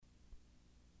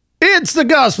It's the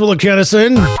Gospel of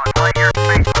Kennison.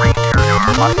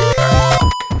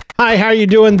 Hi, how are you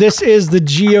doing? This is the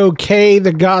GOK,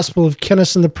 the Gospel of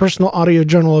Kennison, the personal audio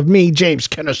journal of me, James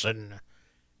Kennison.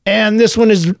 And this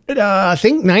one is, I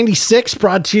think, 96,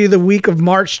 brought to you the week of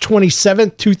March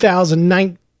 27th,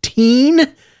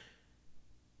 2019.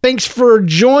 Thanks for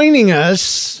joining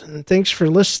us, and thanks for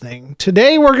listening.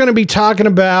 Today, we're going to be talking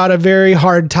about a very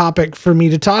hard topic for me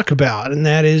to talk about, and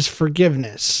that is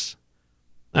forgiveness.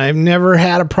 I've never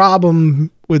had a problem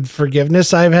with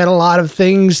forgiveness. I've had a lot of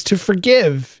things to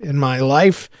forgive in my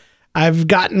life. I've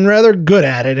gotten rather good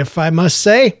at it, if I must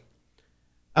say.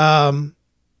 Had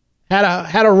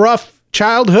a rough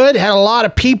childhood, had a lot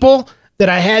of people that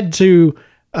I had to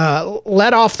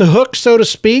let off the hook, so to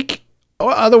speak.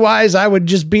 Otherwise, I would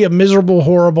just be a miserable,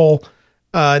 horrible,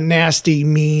 nasty,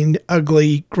 mean,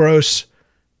 ugly, gross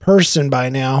person by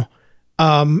now.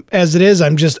 As it is,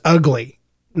 I'm just ugly,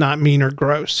 not mean or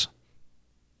gross.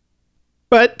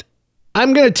 But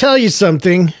I'm going to tell you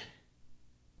something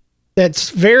that's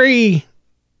very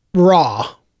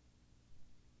raw.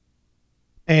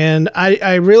 And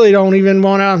I really don't even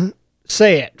want to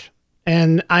say it.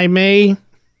 And I may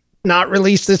not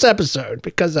release this episode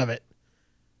because of it.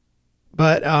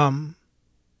 But I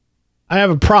have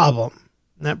a problem.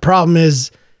 And that problem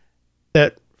is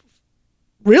that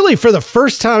really for the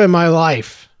first time in my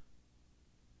life,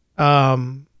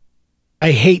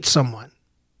 I hate someone.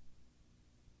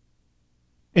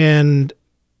 And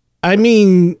I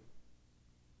mean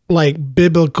like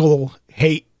biblical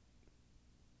hate.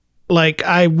 Like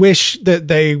I wish that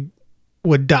they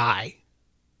would die.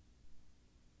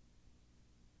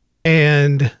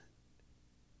 And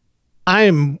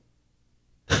I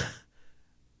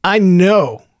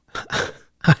know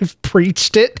I've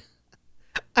preached it.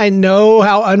 I know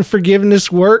how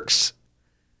unforgiveness works.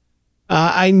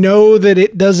 I know that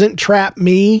it doesn't trap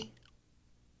me.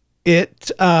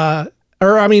 It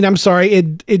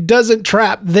doesn't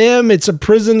trap them. It's a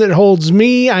prison that holds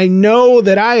me. I know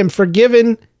that I am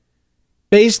forgiven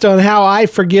based on how I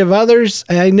forgive others.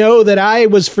 I know that I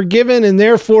was forgiven and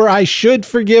therefore I should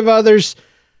forgive others.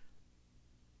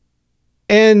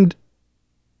 And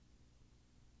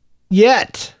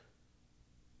yet,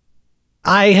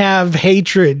 I have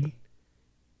hatred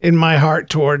in my heart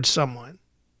towards someone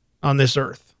on this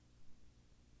earth.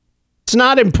 It's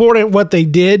not important what they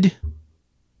did,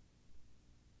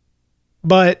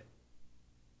 but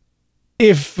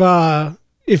if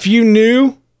you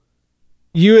knew,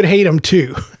 you would hate them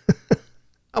too.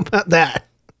 How about that?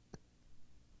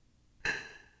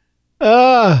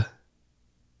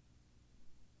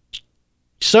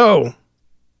 So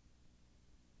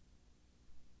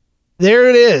there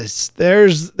it is.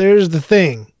 There's the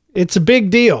thing. It's a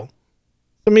big deal.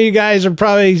 Some of you guys are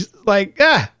probably like,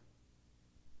 no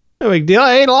big deal.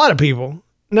 I hate a lot of people.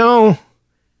 No,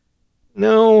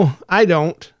 I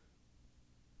don't.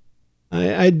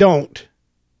 I don't.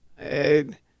 There's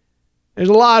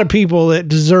a lot of people that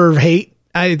deserve hate,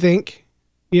 I think,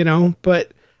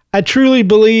 but I truly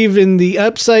believe in the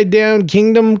upside down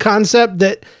kingdom concept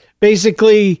that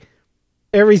basically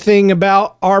everything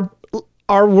about our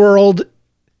world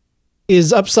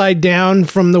is upside down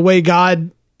from the way God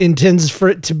intends for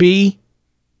it to be.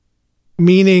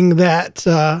 Meaning that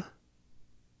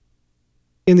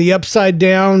in the upside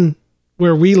down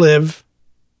where we live,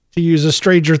 to use a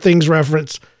Stranger Things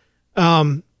reference,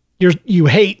 you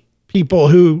hate people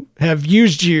who have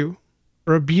used you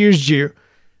or abused you.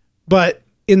 But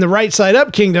in the right side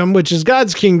up kingdom, which is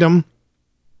God's kingdom,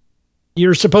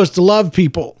 you're supposed to love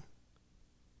people.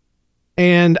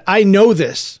 And I know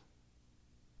this.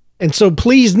 And so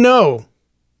please know,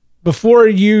 before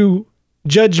you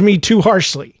judge me too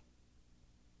harshly,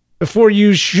 before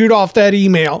you shoot off that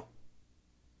email,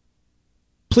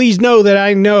 please know that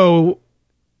I know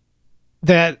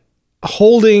that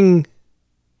holding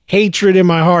hatred in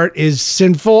my heart is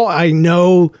sinful. I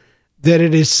know that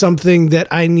it is something that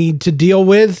I need to deal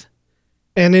with,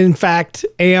 and in fact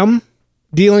am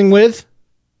dealing with,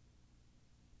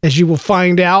 as you will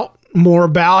find out more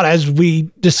about as we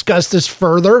discuss this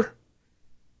further.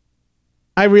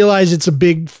 I realize it's a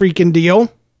big freaking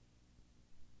deal.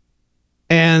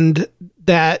 And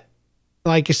that,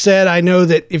 like I said, I know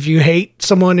that if you hate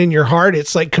someone in your heart,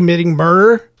 it's like committing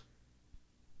murder.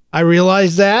 I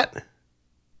realize that.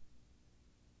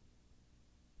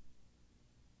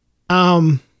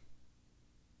 I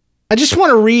just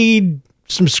want to read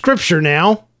some scripture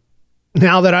now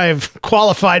that I've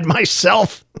qualified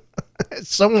myself as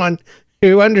someone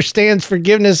who understands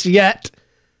forgiveness yet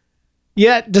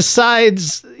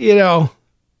decides, to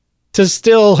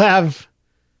still have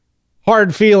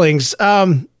hard feelings.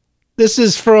 This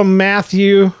is from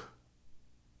Matthew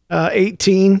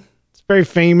 18. It's very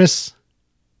famous.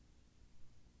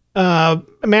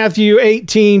 Matthew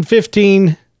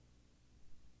 18:15.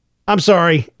 I'm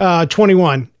sorry,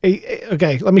 21.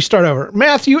 Okay, let me start over.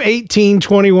 Matthew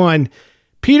 18:21.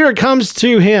 Peter comes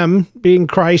to him, being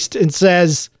Christ, and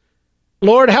says,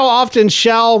 Lord, how often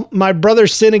shall my brother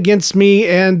sin against me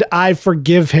and I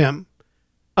forgive him?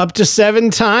 Up to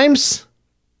 7 times?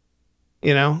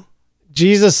 You know,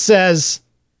 Jesus says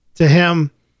to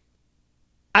him,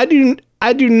 I do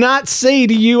not say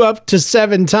to you up to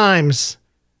 7 times,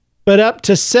 but up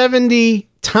to 70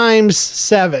 times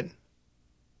 7.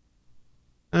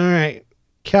 All right.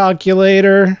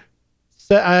 Calculator.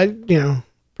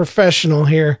 Professional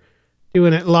here.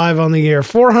 Doing it live on the air.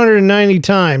 490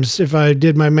 times if I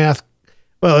did my math.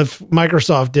 Well, if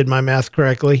Microsoft did my math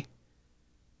correctly.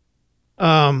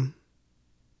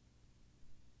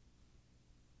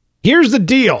 Here's the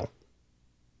deal.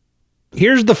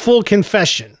 Here's the full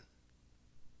confession.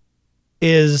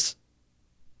 Is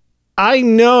I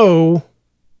know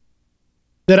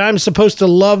that I'm supposed to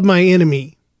love my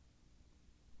enemy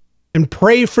and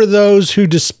pray for those who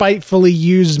despitefully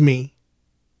use me.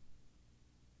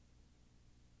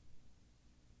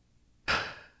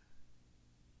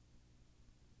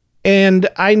 And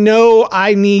I know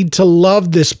I need to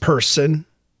love this person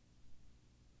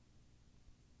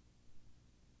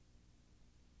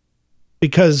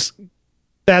because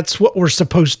that's what we're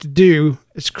supposed to do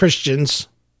as Christians.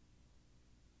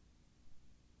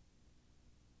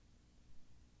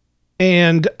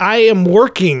 And I am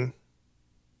working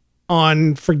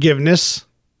on forgiveness,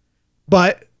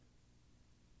 but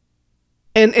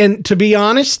and to be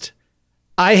honest,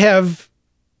 I have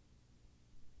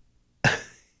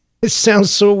it sounds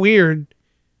so weird,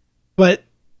 but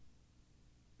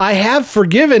I have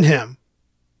forgiven him.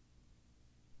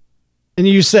 And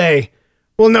you say,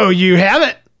 well, no, you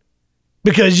haven't,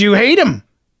 because you hate him.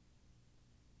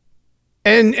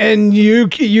 And you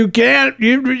can't,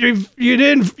 you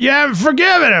haven't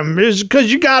forgiven him. It's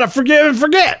because you got to forgive and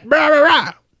forget. Blah, blah,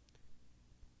 blah.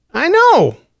 I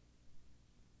know.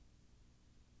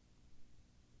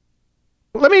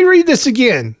 Let me read this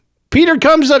again. Peter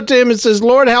comes up to him and says,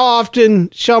 Lord, how often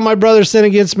shall my brother sin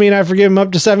against me and I forgive him?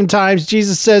 Up to 7 times.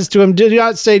 Jesus says to him, did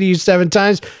not say to you 7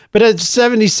 times, but at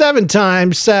 77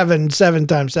 times, 7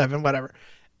 times 7, whatever.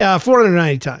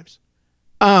 490 times.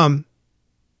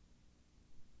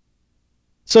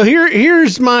 So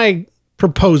here's my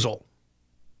proposal.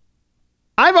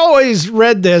 I've always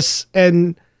read this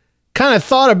and kind of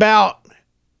thought about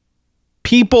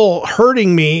people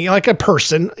hurting me like a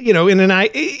person,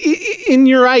 in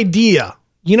your idea,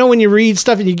 when you read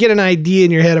stuff and you get an idea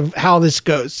in your head of how this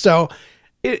goes. So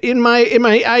in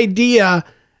my idea,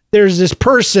 there's this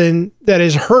person that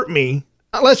has hurt me.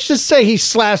 Let's just say he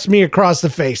slaps me across the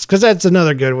face, because that's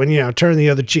another good one, turn the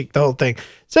other cheek, the whole thing.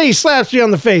 Say he slaps me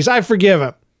on the face. I forgive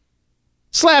him.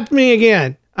 Slapped me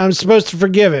again. I'm supposed to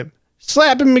forgive him.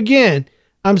 Slap him again.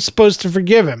 I'm supposed to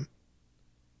forgive him.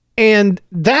 And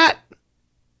that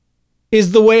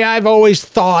is the way I've always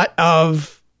thought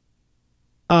of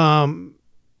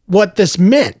what this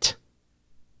meant.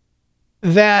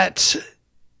 That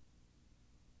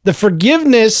the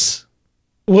forgiveness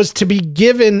was to be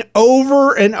given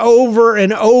over and over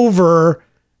and over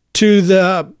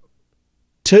to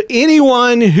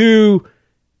anyone who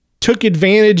took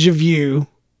advantage of you,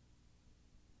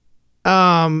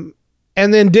 and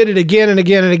then did it again and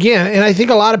again and again. And I think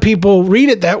a lot of people read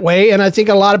it that way, and I think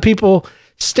a lot of people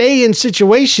stay in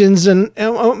situations and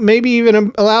maybe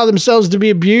even allow themselves to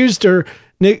be abused or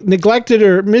neglected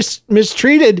or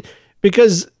mistreated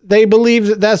because they believe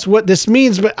that that's what this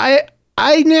means. But I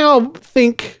now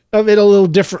think of it a little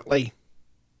differently.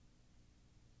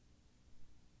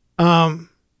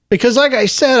 Because like I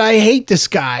said, I hate this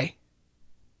guy.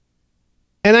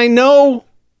 And I know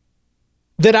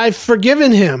that I've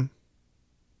forgiven him.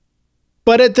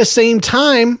 But at the same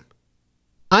time,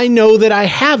 I know that I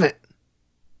haven't.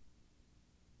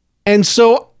 And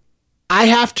so I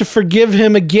have to forgive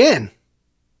him again.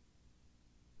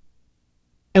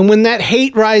 And when that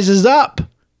hate rises up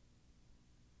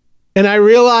and I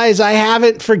realize I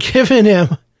haven't forgiven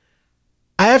him,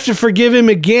 I have to forgive him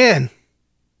again.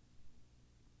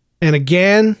 And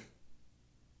again.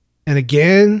 And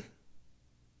again.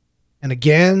 And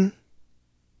again.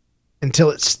 Until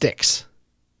it sticks.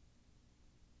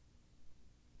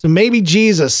 So maybe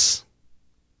Jesus,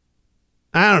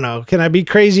 I don't know, can I be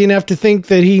crazy enough to think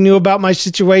that he knew about my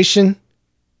situation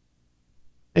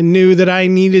and knew that I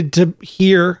needed to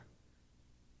hear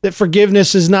that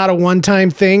forgiveness is not a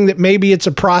one-time thing, that maybe it's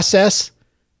a process,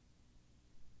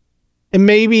 and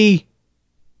maybe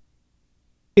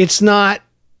It's not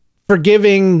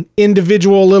forgiving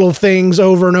individual little things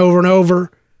over and over and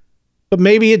over. But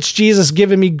maybe it's Jesus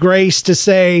giving me grace to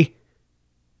say,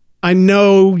 I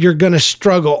know you're going to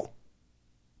struggle.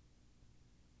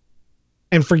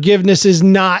 And forgiveness is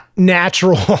not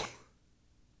natural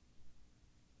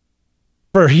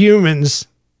for humans.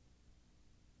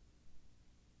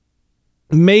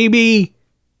 Maybe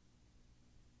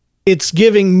it's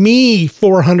giving me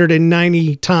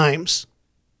 490 times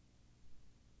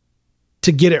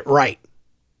to get it right.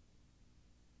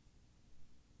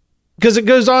 Because it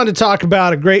goes on to talk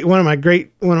about one of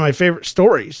my favorite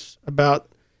stories about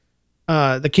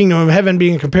the kingdom of heaven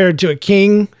being compared to a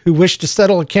king who wished to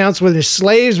settle accounts with his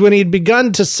slaves. When he had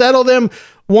begun to settle them,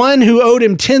 one who owed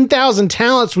him 10,000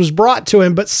 talents was brought to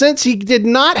him. But since he did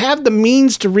not have the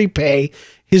means to repay,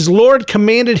 his Lord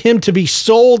commanded him to be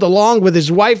sold along with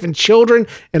his wife and children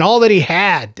and all that he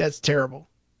had. That's terrible.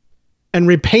 And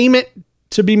repayment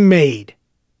to be made.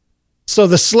 So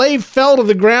the slave fell to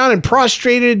the ground and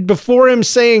prostrated before him,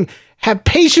 saying, have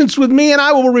patience with me and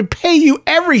I will repay you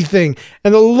everything.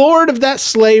 And the Lord of that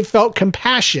slave felt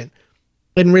compassion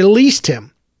and released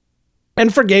him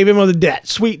and forgave him of the debt.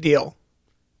 Sweet deal.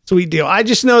 Sweet deal. I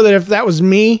just know that if that was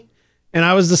me and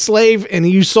I was the slave and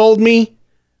you sold me,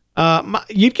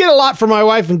 you'd get a lot for my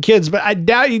wife and kids, but I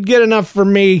doubt you'd get enough for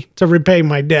me to repay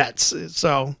my debts.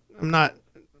 So I'm not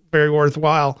very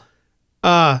worthwhile.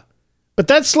 But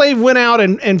that slave went out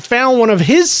and found one of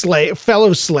his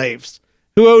fellow slaves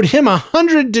who owed him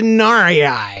 100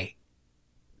 denarii,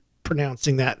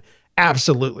 pronouncing that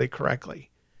absolutely correctly.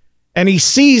 And he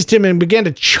seized him and began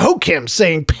to choke him,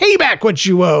 saying, pay back what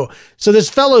you owe. So this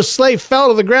fellow slave fell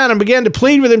to the ground and began to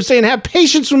plead with him, saying, have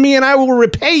patience with me and I will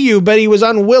repay you. But he was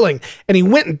unwilling, and he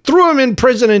went and threw him in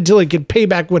prison until he could pay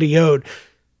back what he owed.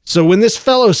 So when his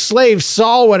fellow slaves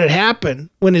saw what had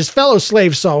happened,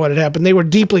 they were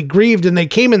deeply grieved, and they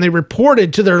came and they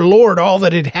reported to their Lord all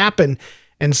that had happened.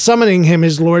 And summoning him,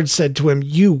 his Lord said to him,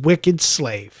 you wicked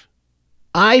slave,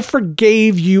 I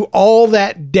forgave you all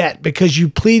that debt because you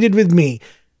pleaded with me.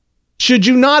 Should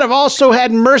you not have also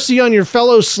had mercy on your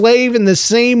fellow slave in the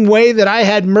same way that I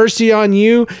had mercy on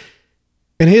you?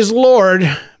 And his Lord,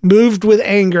 moved with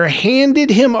anger,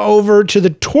 handed him over to the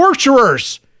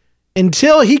torturers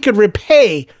until he could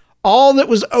repay all that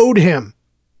was owed him.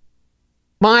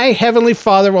 My heavenly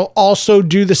Father will also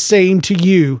do the same to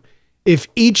you if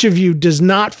each of you does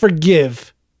not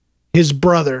forgive his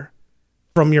brother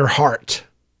from your heart.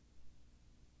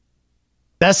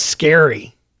 That's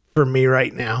scary for me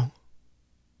right now.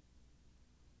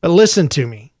 But listen to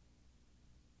me.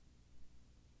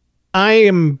 I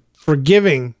am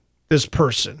forgiving this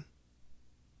person,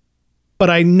 but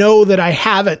I know that I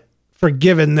haven't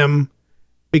forgiven them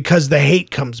because the hate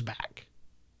comes back.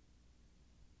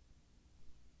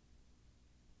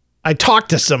 I talked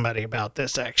to somebody about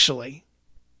this actually,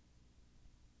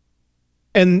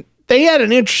 and they had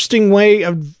an interesting way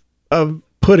of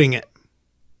putting it.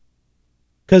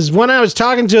 Because when I was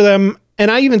talking to them,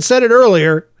 and I even said it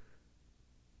earlier,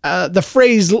 the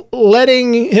phrase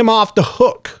letting him off the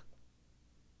hook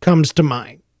comes to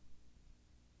mind.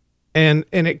 And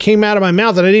it came out of my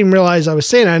mouth and I didn't realize I was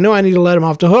saying it. I know I need to let him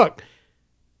off the hook.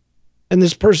 And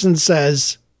this person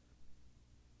says,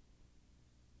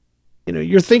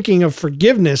 you're thinking of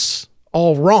forgiveness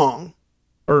all wrong,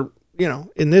 or,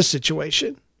 in this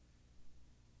situation.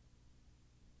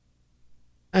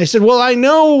 I said, well, I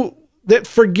know that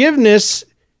forgiveness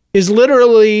is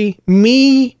literally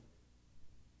me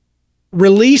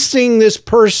releasing this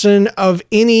person of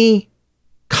any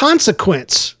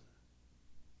consequence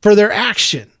for their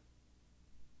action.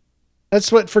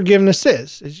 That's what forgiveness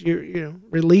is you're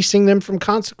releasing them from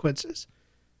consequences.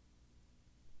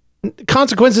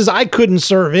 Consequences I couldn't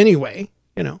serve anyway,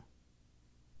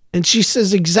 And she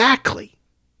says, exactly.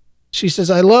 She says,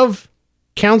 I love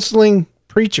counseling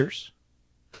preachers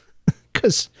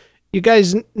because you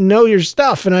guys know your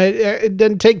stuff. And it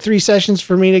didn't take 3 sessions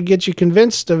for me to get you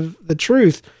convinced of the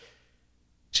truth.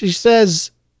 She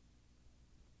says,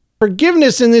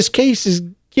 forgiveness in this case is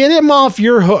get him off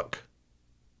your hook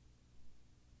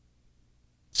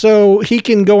so he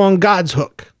can go on God's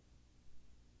hook.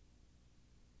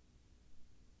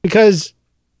 Because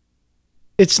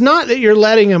it's not that you're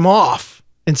letting him off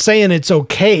and saying it's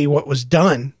okay what was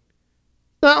done.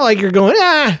 It's not like you're going,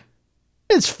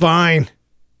 it's fine.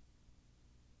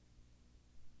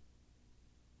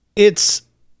 It's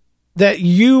that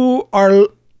you are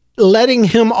letting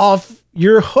him off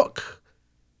your hook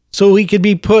so he could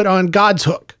be put on God's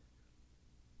hook.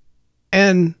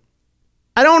 And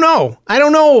I don't know. I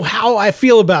don't know how I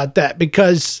feel about that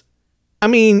because,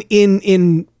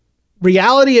 in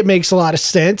reality, it makes a lot of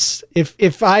sense.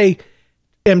 If I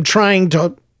am trying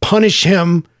to punish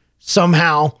him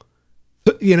somehow,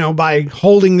 by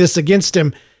holding this against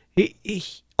him,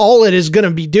 all it is going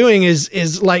to be doing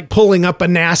is like pulling up a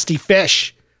nasty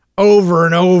fish over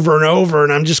and over and over,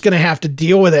 and I'm just going to have to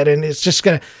deal with it. And it's just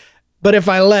going to, but if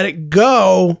I let it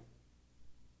go,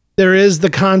 there is the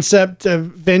concept of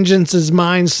vengeance is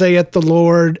mine, saith the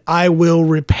Lord, I will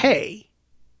repay.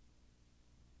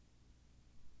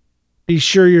 Be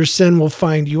sure your sin will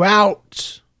find you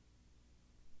out.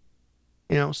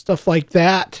 Stuff like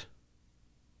that.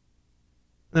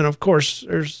 And of course,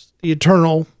 there's the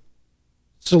eternal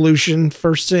solution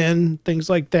for sin, things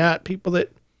like that. People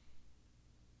that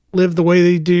live the way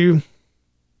they do.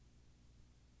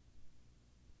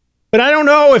 But I don't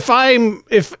know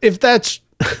if that's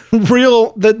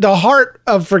real, the heart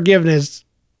of forgiveness,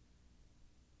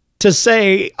 to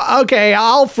say, okay,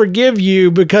 I'll forgive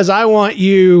you because I want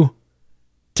you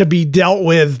to be dealt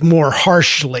with more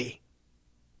harshly.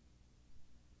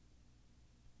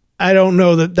 I don't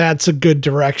know that that's a good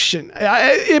direction.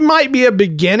 It might be a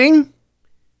beginning,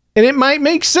 and it might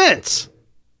make sense.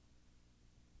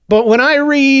 But when I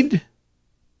read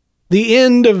the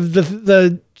end of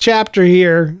the chapter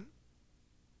here,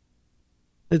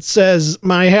 it says,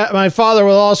 my Father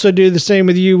will also do the same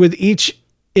with you,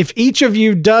 if each of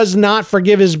you does not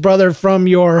forgive his brother from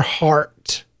your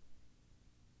heart.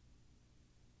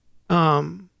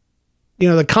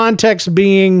 The context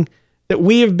being that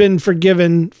we have been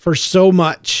forgiven for so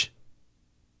much.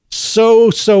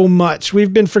 So much.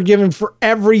 We've been forgiven for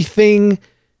everything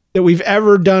that we've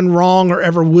ever done wrong or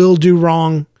ever will do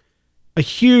wrong. A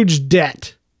huge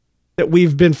debt that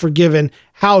we've been forgiven.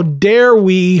 How dare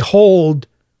we hold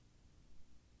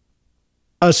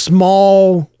a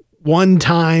small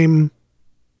one-time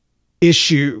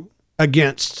issue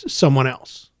against someone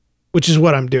else, which is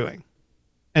what I'm doing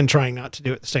and trying not to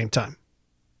do at the same time.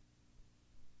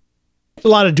 A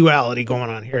lot of duality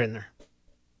going on here and there.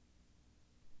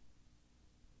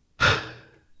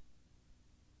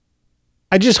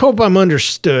 I just hope I'm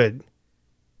understood.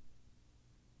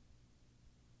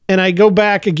 And I go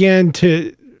back again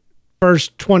to verse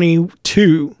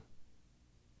 22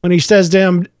 when he says to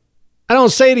him, I don't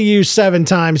say to you 7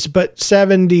 times, but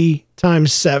 70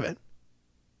 times 7.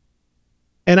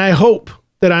 And I hope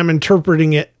that I'm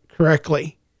interpreting it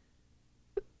correctly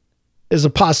as a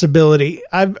possibility.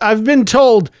 I've been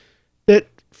told that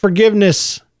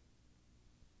forgiveness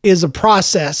is a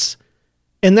process,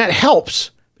 and that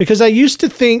helps, because I used to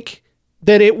think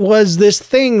that it was this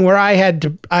thing where I had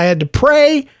to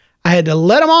pray, I had to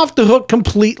let them off the hook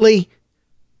completely,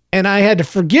 and I had to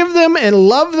forgive them and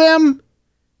love them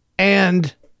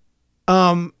and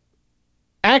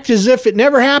act as if it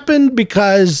never happened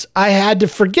because I had to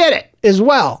forget it as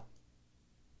well.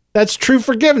 That's true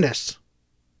forgiveness.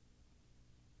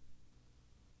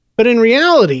 But in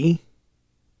reality,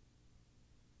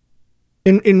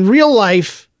 in real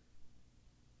life,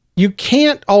 you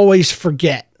can't always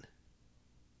forget.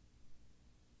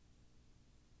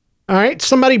 All right?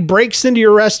 Somebody breaks into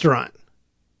your restaurant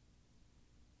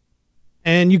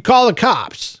and you call the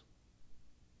cops.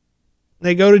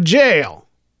 They go to jail.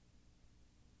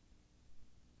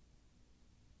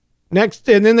 And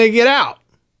then they get out.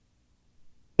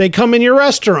 They come in your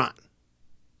restaurant.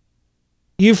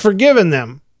 You've forgiven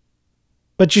them.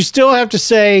 But you still have to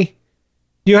say,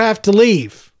 you have to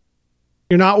leave.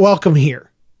 You're not welcome here.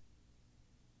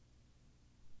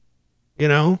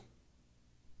 The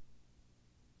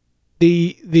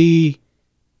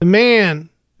man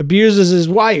abuses his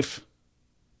wife.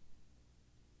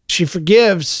 She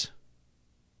forgives.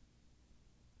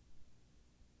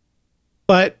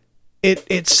 But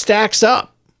it stacks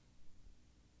up.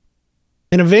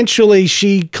 And eventually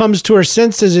she comes to her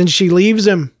senses and she leaves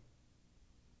him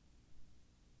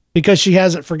because she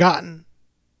hasn't forgotten.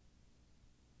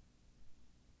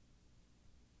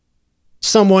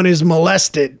 Someone is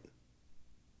molested.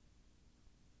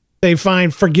 They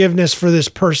find forgiveness for this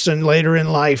person later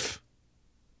in life,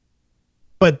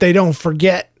 but they don't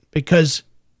forget because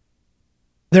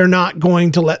they're not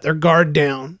going to let their guard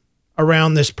down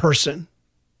around this person.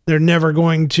 They're never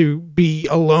going to be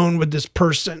alone with this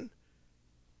person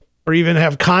or even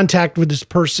have contact with this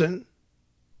person.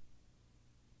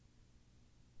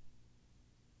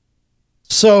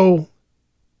 So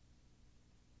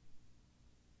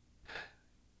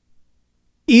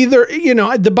either,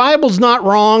 the Bible's not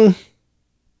wrong,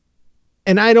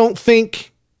 and I don't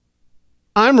think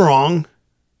I'm wrong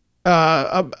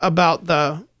about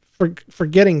the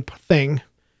forgetting thing.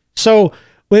 So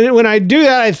when I do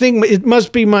that, I think it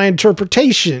must be my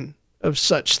interpretation of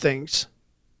such things.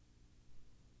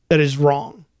 that is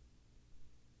wrong.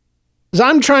 Because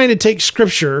I'm trying to take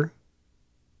scripture,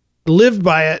 live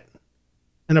by it,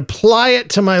 and apply it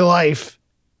to my life.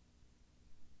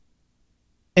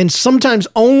 And sometimes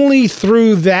only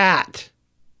through that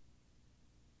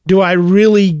do I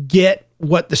really get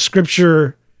what the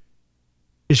scripture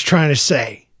is trying to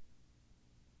say.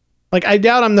 Like, I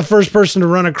doubt I'm the first person to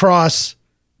run across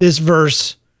this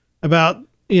verse about,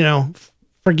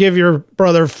 forgive your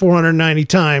brother 490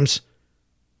 times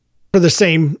for the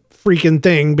same freaking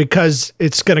thing, because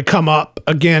it's going to come up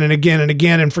again and again and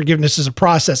again, and forgiveness is a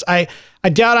process. I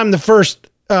doubt I'm the first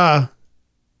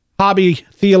hobby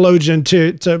theologian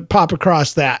to pop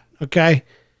across that, okay?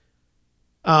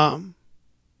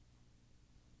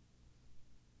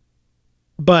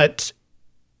 But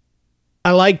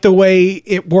I like the way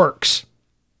it works,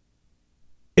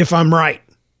 if I'm right.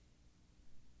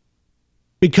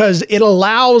 Because it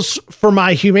allows for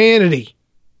my humanity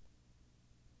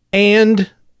and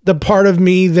the part of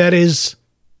me that is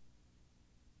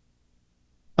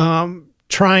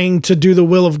trying to do the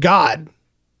will of God,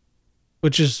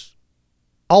 which is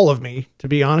all of me, to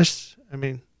be honest. I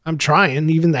mean, I'm trying,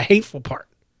 even the hateful part.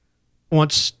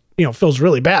 Once, feels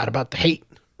really bad about the hate.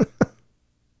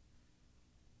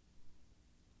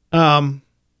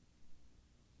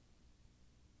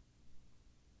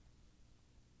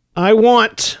 I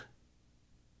want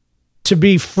to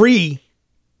be free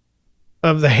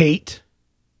of the hate.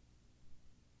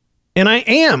 And I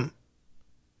am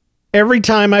every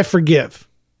time I forgive.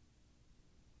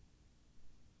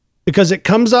 Because it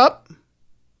comes up.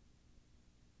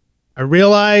 I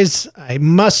realize I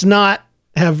must not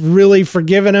have really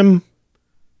forgiven him.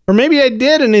 Or maybe I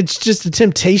did and it's just a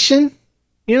temptation.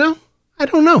 I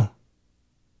don't know.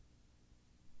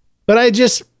 But I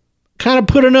just kind of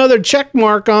put another check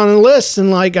mark on the list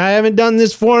and I haven't done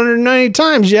this 490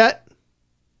 times yet.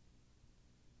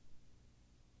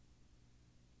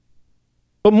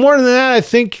 But more than that, I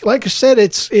think, like I said,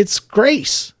 it's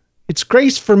grace. It's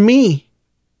grace for me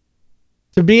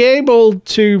to be able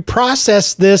to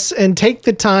process this and take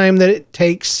the time that it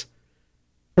takes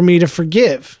for me to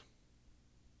forgive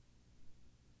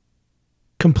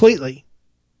completely.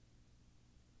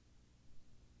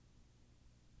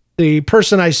 The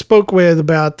person I spoke with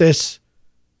about this,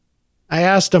 I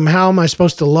asked him, how am I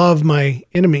supposed to love my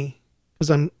enemy? Because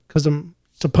I'm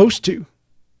supposed to.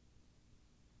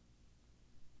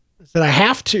 I said, I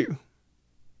have to.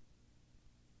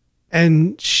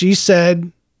 And she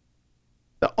said,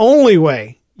 the only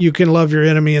way you can love your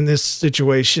enemy in this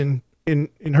situation, in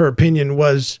her opinion,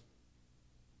 was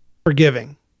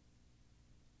forgiving.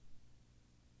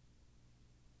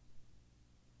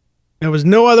 There was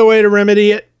no other way to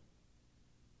remedy it.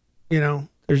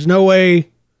 There's no way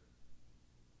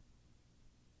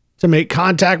to make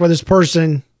contact with this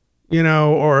person,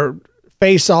 or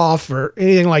face off or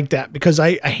anything like that, because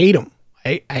I hate them.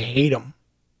 I hate them.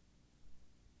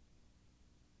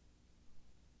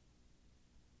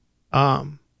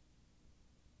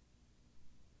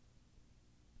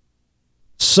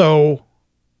 So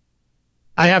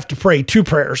I have to pray two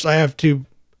prayers. I have to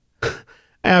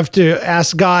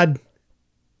ask God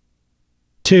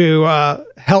to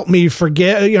help me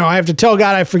forgive. I have to tell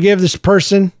God I forgive this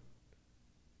person.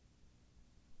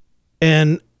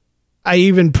 And I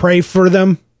even pray for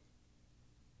them.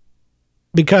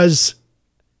 Because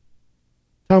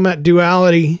talking about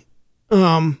duality,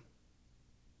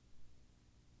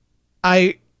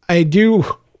 I do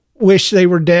wish they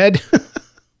were dead.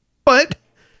 But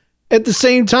at the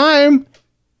same time,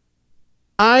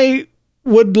 I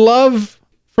would love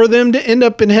for them to end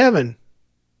up in heaven.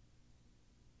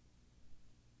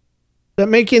 Does that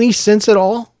make any sense at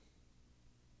all?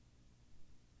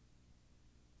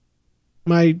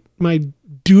 My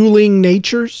dueling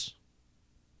natures.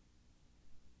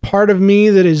 Part of me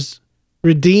that is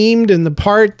redeemed and the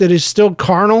part that is still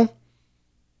carnal.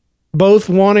 Both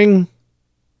wanting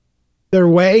their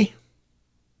way.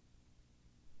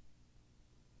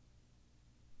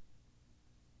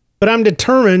 But I'm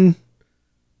determined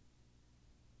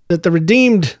that the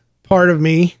redeemed part of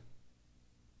me,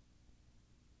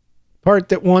 part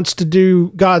that wants to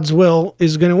do God's will,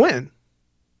 is going to win.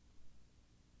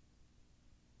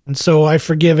 And so I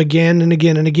forgive again and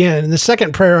again and again. And the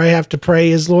second prayer I have to pray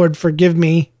is, Lord, forgive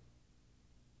me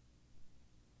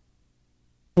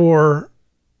for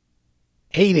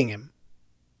hating him.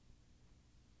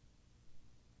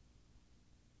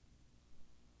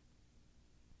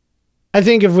 I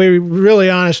think if we're really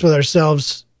honest with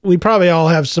ourselves, we probably all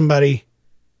have somebody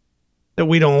that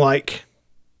we don't like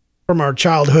from our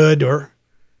childhood or,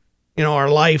 our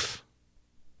life.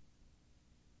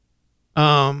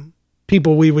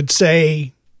 People we would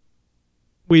say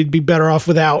we'd be better off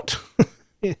without,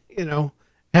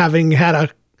 having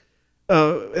had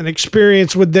an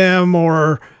experience with them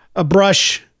or a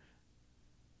brush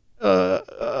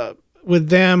with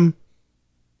them.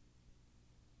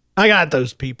 I got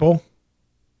those people.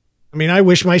 I mean, I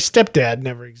wish my stepdad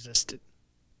never existed.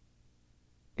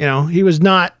 He was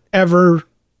not ever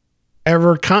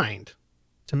kind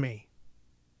to me.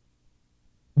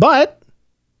 But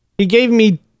he gave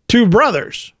me 2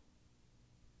 brothers.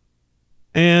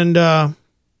 And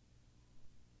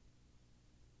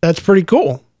that's pretty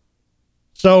cool.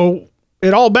 So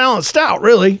it all balanced out,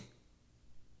 really.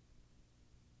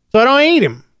 So I don't hate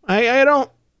him.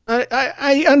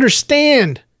 I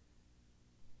understand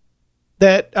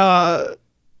that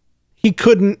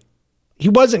he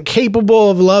wasn't capable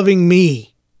of loving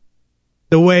me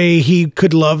the way he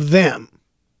could love them.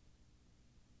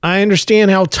 I understand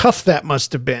how tough that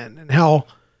must have been and how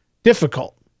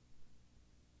difficult.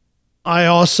 I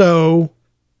also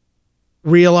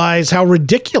realize how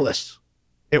ridiculous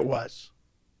it was.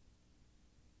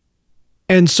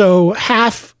 And so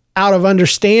half out of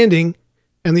understanding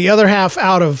and the other half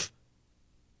out of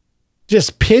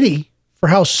just pity for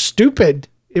how stupid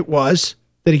it was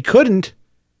that he couldn't,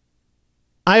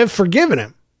 I have forgiven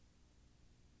him.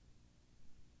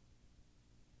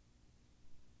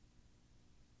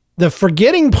 The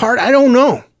forgetting part, I don't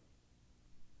know.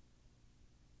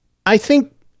 I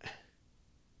think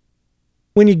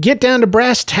when you get down to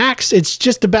brass tacks, it's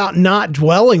just about not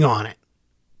dwelling on it.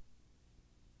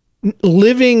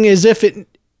 Living as if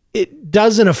it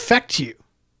doesn't affect you.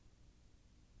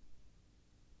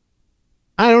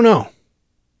 I don't know.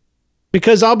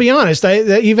 Because I'll be honest,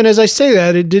 even as I say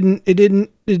that, it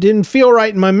didn't feel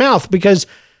right in my mouth, because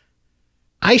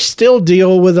I still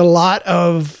deal with a lot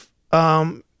of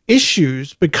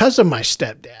issues because of my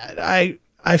stepdad.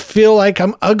 I feel like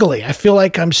I'm ugly. I feel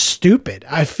like I'm stupid.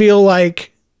 I feel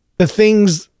like the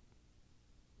things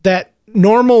that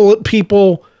normal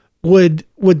people would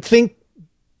think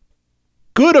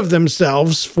good of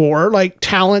themselves for, like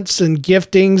talents and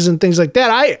giftings and things like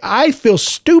that, I feel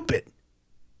stupid.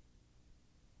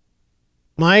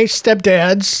 My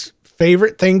stepdad's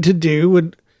favorite thing to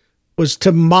do was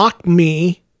to mock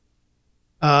me.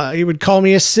 He would call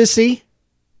me a sissy.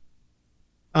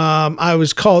 I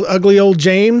was called Ugly Old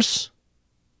James,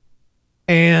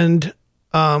 and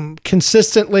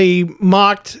consistently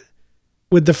mocked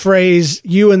with the phrase,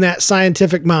 "You and that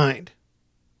scientific mind."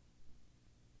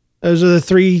 Those are the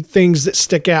 3 things that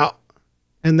stick out,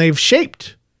 and they've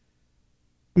shaped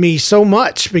me so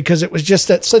much because it was just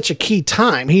at such a key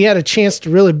time. He had a chance to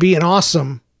really be an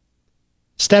awesome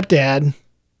stepdad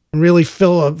and really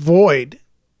fill a void,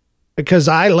 because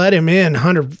I let him in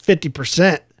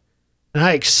 150%. And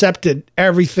I accepted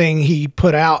everything he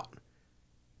put out.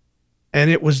 And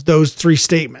it was those 3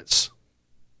 statements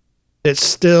that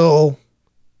still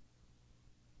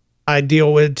I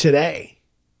deal with today.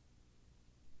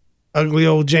 Ugly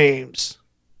old James,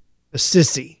 the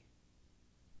sissy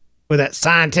with that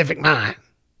scientific mind.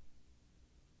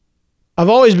 I've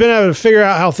always been able to figure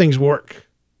out how things work.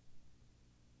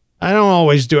 I don't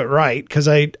always do it right because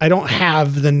I don't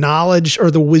have the knowledge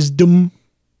or the wisdom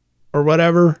or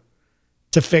whatever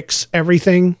to fix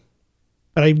everything.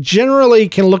 But I generally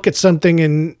can look at something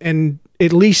and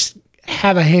at least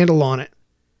have a handle on it.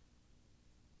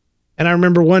 And I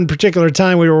remember one particular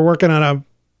time we were working on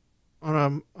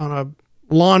a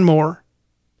lawnmower.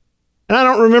 And I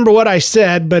don't remember what I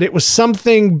said, but it was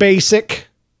something basic.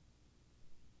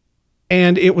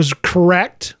 And it was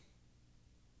correct.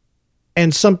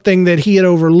 And something that he had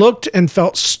overlooked and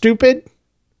felt stupid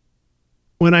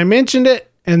when I mentioned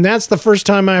it. And that's the first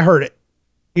time I heard it.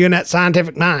 You and that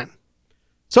scientific mind.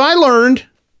 So I learned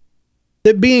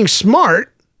that being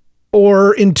smart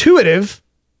or intuitive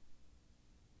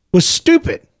was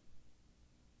stupid.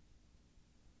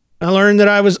 I learned that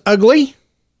I was ugly.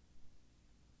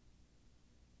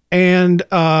 And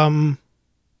I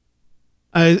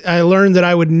learned that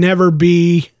I would never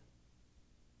be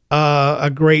a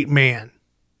great man,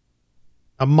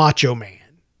 a macho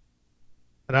man.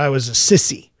 That I was a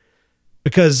sissy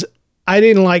because I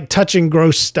didn't like touching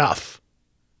gross stuff.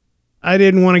 I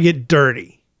didn't want to get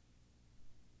dirty.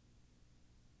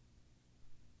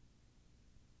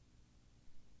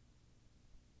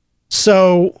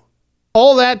 So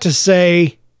all that to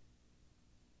say,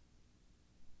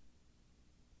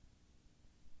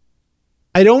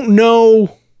 I don't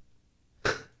know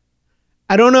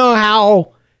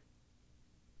how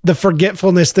the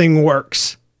forgetfulness thing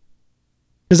works.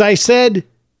 Because I said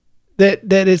that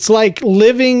it's like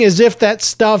living as if that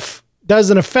stuff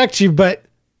doesn't affect you, but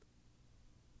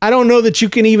I don't know that you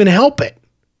can even help it.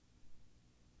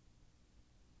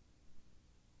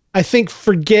 I think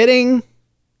forgetting,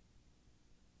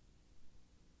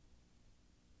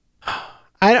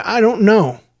 I don't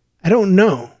know. I don't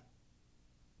know.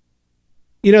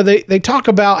 You know, they talk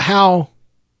about how,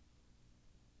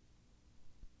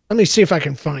 let me see if I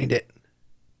can find it.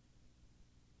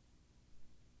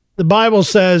 The Bible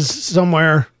says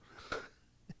somewhere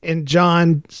in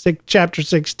John 6, chapter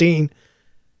 16,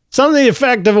 something to the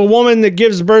effect of a woman that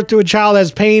gives birth to a child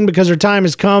has pain because her time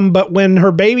has come, but when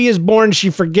her baby is born,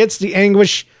 she forgets the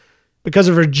anguish because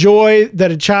of her joy that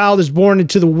a child is born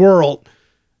into the world.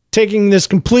 Taking this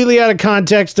completely out of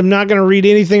context, I'm not going to read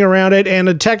anything around it, and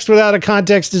a text without a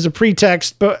context is a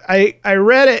pretext, but I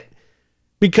read it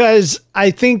because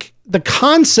I think the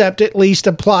concept at least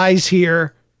applies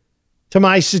here to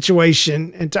my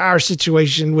situation and to our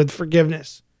situation with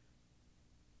forgiveness.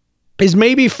 Is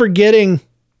maybe forgetting,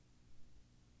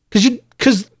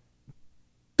 because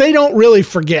they don't really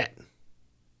forget.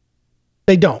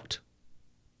 They don't.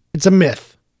 It's a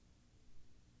myth.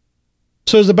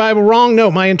 So is the Bible wrong?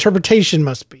 No, my interpretation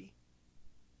must be.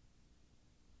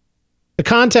 The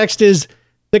context is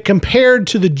that compared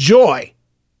to the joy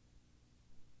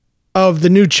of the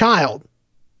new child,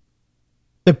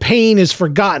 the pain is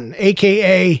forgotten,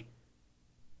 aka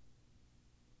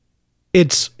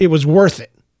it was worth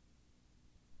it.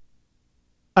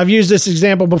 I've used this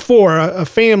example before, a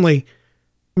family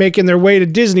making their way to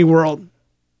Disney World.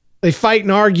 They fight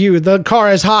and argue. The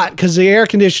car is hot because the air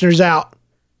conditioner's out.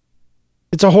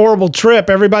 It's a horrible trip.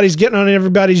 Everybody's getting on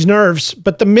everybody's nerves.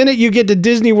 But the minute you get to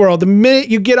Disney World, the minute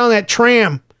you get on that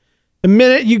tram, the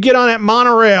minute you get on that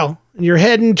monorail and you're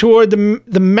heading toward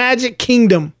the Magic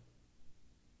Kingdom,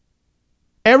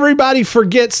 everybody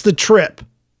forgets the trip.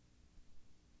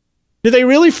 Do they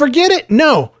really forget it?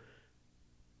 No.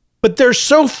 But they're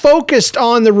so focused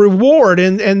on the reward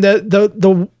and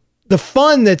the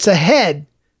fun that's ahead,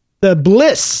 the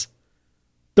bliss,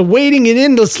 the waiting in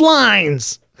endless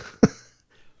lines,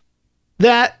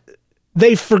 that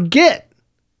they forget.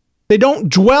 They don't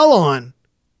dwell on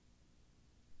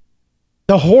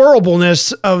the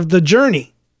horribleness of the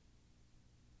journey.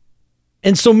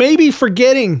 And so maybe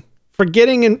forgetting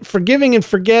and forgiving and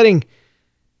forgetting,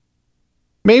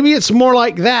 maybe it's more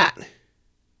like that.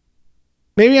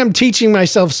 Maybe I'm teaching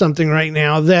myself something right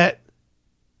now, that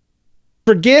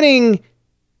forgetting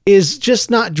is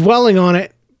just not dwelling on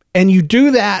it. And you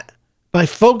do that by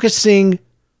focusing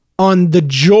on the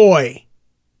joy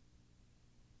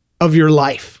of your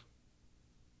life.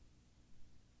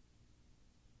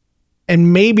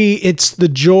 And maybe it's the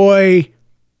joy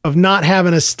of not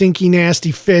having a stinky,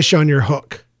 nasty fish on your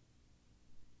hook.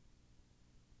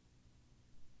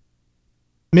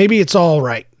 Maybe it's all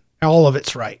right. All of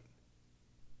it's right.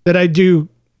 That I do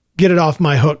get it off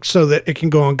my hook so that it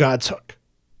can go on God's hook.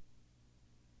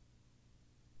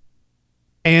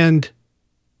 And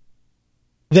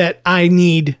that I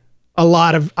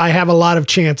have a lot of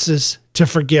chances to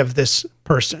forgive this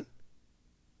person.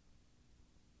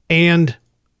 And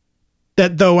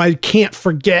that though I can't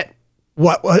forget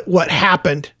what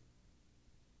happened,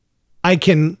 I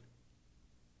can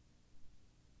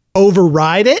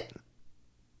override it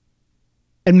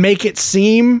and make it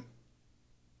seem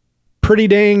pretty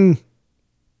dang,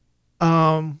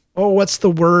 what's the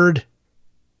word?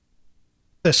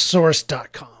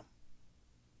 Thesaurus.com.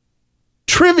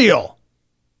 Trivial.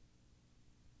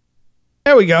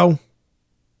 There we go.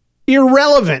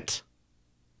 Irrelevant.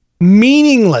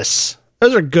 Meaningless.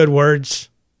 Those are good words.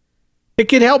 It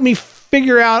could help me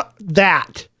figure out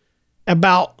that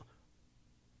about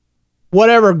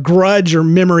whatever grudge or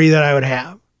memory that I would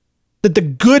have. That the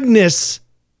goodness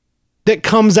that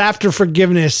comes after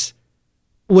forgiveness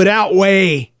would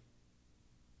outweigh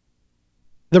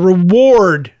the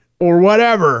reward or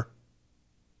whatever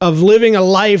of living a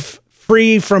life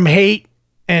free from hate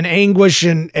and anguish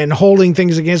and holding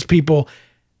things against people,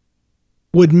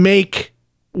 would make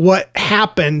what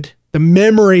happened, the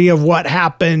memory of what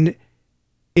happened,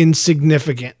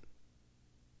 insignificant,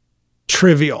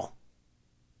 trivial.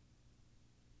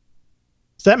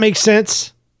 Does that make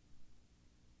sense?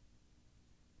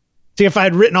 See, if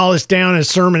I'd written all this down in a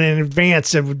sermon in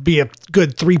advance, it would be a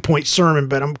good 3-point sermon,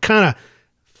 but I'm kind of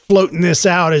floating this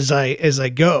out as I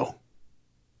go.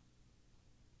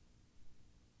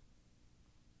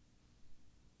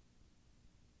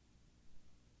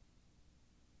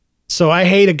 So I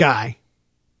hate a guy,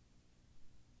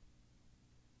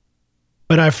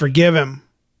 but I forgive him.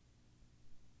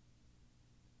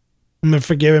 I'm going to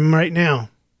forgive him right now.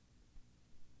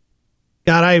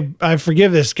 God, I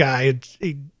forgive this guy.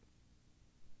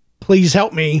 Please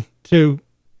help me to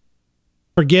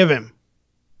forgive him.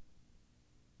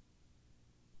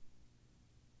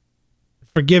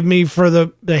 Forgive me for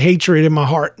the hatred in my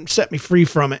heart and set me free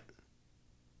from it.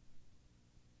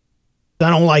 I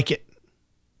don't like it.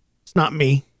 It's not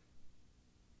me.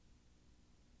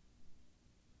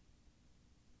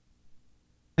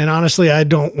 And honestly, I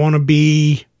don't want to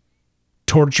be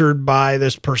tortured by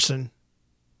this person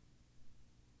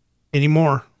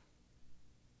anymore.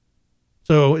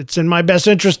 So it's in my best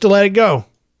interest to let it go.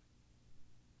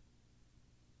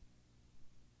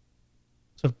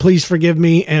 So please forgive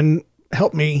me and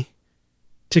help me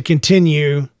to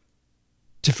continue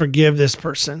to forgive this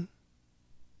person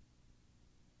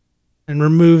and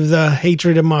remove the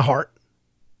hatred in my heart.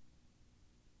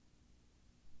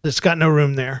 It's got no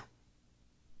room there.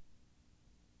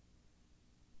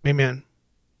 Amen.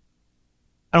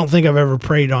 I don't think I've ever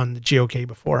prayed on the GOK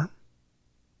before.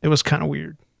 It was kind of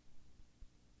weird.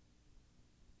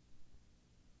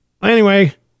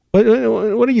 Anyway, what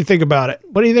do you think about it?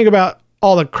 What do you think about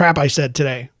all the crap I said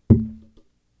today?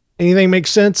 Anything make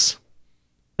sense?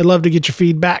 I'd love to get your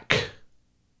feedback.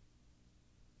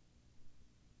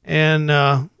 And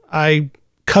I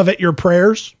covet your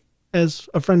prayers, as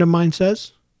a friend of mine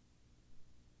says.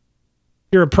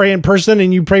 If you're a praying person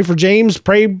and you pray for James,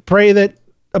 pray that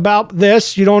about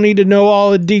this. You don't need to know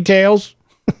all the details.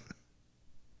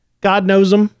 God knows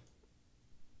them.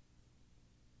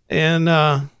 And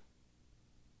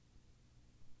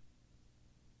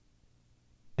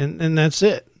that's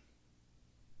it.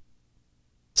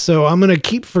 So I'm going to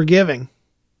keep forgiving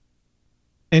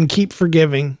and keep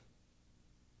forgiving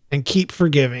and keep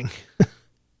forgiving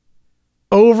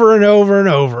over and over and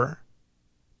over.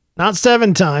 Not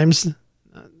 7 times,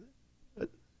 but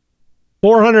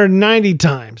 490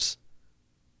 times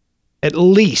at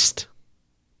least.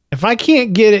 If I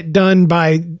can't get it done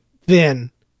by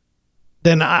then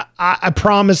I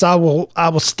promise I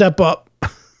will step up.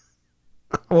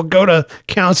 I will go to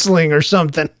counseling or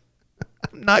something.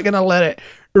 I'm not going to let it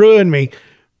ruin me.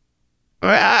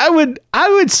 I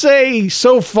would say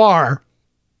so far,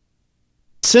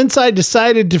 since I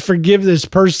decided to forgive this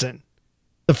person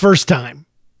the first time,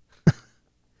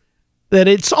 that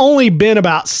it's only been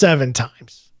about 7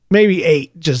 times, maybe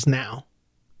 8 just now.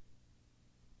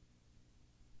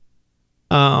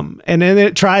 And then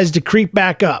it tries to creep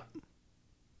back up.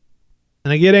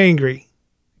 And I get angry,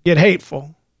 get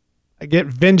hateful, I get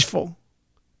vengeful.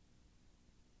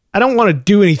 I don't want to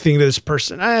do anything to this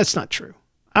person. That's not true.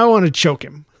 I want to choke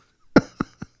him.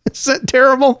 Is that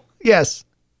terrible? Yes.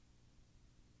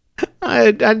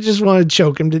 I just want to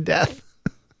choke him to death.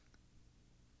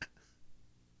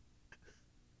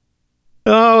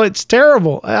 Oh, it's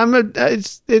terrible.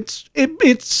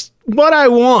 It's what I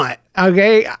want.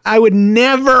 Okay. I would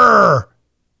never,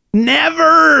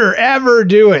 ever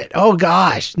do it. Oh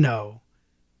gosh, no.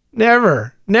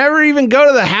 Never even go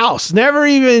to the house. Never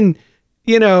even,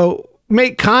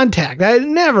 make contact.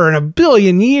 Never in a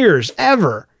billion years,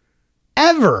 ever,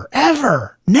 never.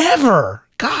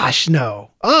 Gosh,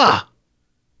 no.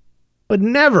 Would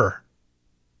never.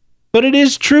 But it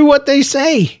is true what they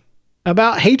say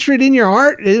about hatred in your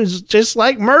heart is just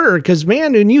like murder. Because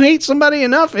man, when you hate somebody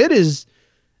enough, it is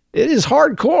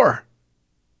hardcore.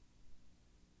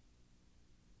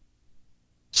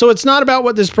 So it's not about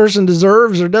what this person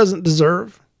deserves or doesn't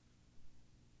deserve.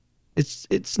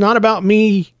 It's not about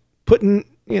me putting,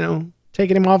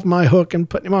 taking him off my hook and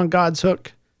putting him on God's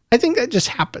hook. I think that just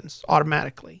happens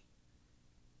automatically.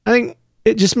 I think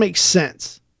it just makes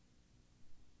sense.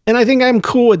 And I think I'm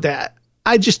cool with that.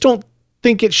 I just don't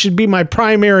think it should be my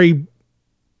primary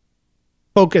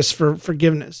focus for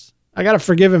forgiveness. I got to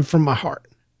forgive him from my heart.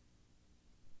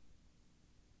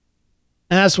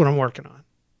 And that's what I'm working on.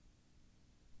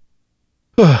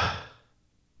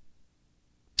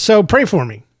 So pray for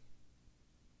me.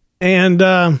 And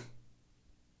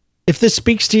if this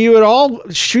speaks to you at all,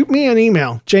 shoot me an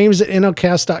email,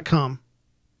 james@nlcast.com.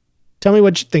 Tell me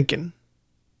what you're thinking.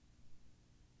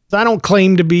 I don't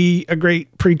claim to be a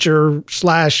great preacher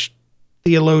 /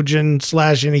 theologian /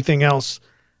 anything else.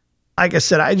 Like I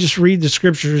said, I just read the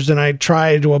scriptures and I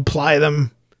try to apply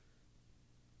them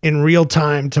in real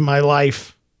time to my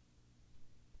life.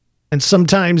 And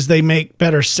sometimes they make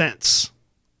better sense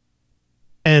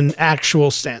and actual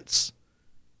sense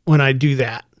when I do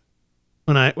that.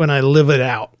 When I live it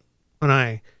out, when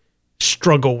I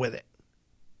struggle with it.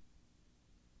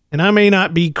 And I may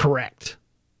not be correct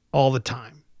all the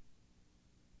time,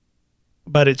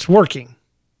 but it's working.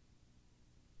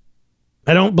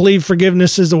 I don't believe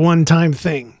forgiveness is a one-time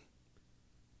thing.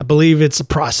 I believe it's a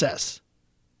process.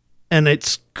 And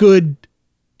it's good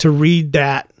to read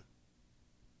that.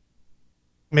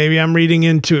 Maybe I'm reading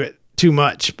into it too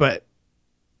much, but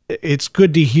it's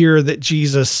good to hear that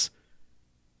Jesus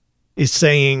is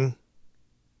saying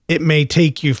it may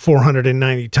take you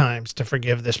 490 times to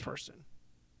forgive this person.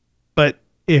 But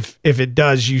if it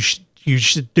does, you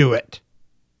should do it.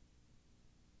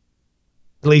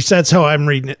 At least that's how I'm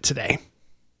reading it today.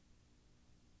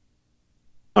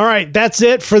 All right, that's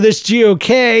it for this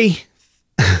GOK.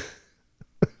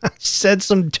 I said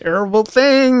some terrible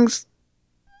things.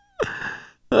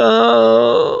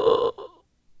 Oh,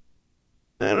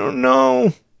 I don't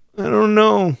know.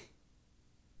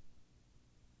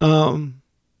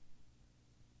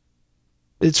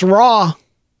 It's raw.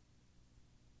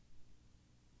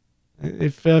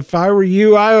 If I were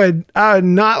you, I would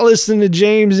not listen to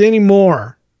James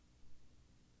anymore.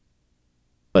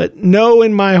 But know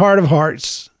in my heart of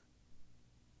hearts,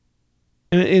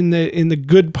 in the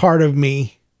good part of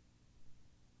me,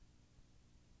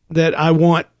 that I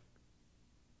want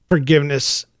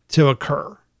forgiveness to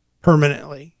occur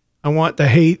permanently. I want the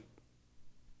hate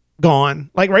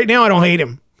gone. Like right now, I don't hate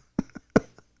him.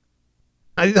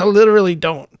 I literally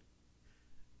don't.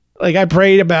 Like I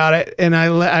prayed about it and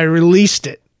I released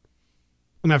it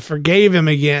and I forgave him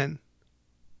again.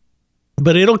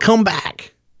 But it'll come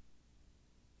back.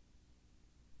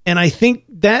 And I think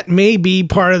that may be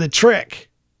part of the trick,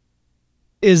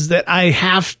 is that I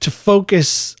have to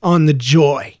focus on the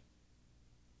joy.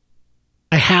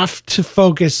 I have to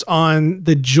focus on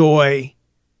the joy.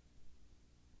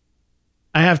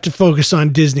 I have to focus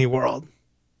on Disney World.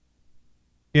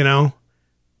 You know,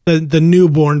 the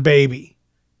newborn baby.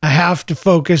 I have to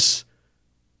focus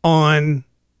on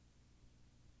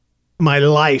my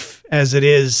life as it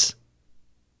is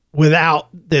without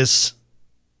this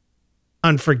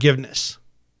unforgiveness.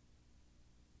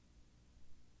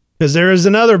 Because there is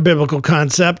another biblical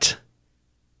concept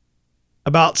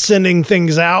about sending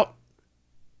things out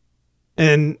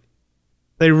and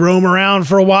they roam around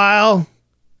for a while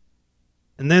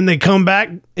and then they come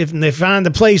back. If they find the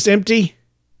place empty,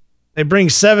 they bring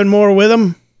 7 more with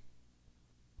them.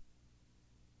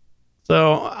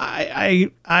 So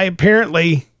I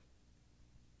apparently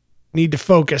need to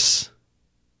focus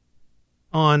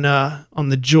on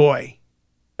the joy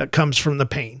that comes from the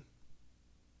pain.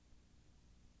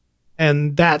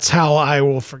 And that's how I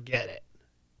will forget it.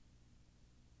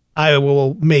 I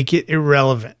will make it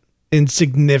irrelevant,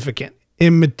 insignificant,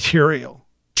 immaterial,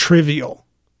 trivial,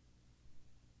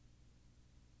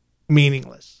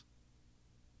 meaningless.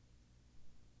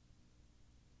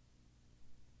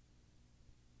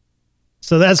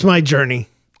 So that's my journey.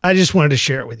 I just wanted to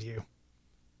share it with you.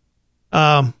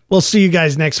 We'll see you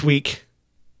guys next week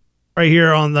right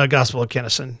here on the Gospel of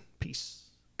Kennison. Peace.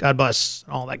 God bless.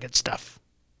 All that good stuff.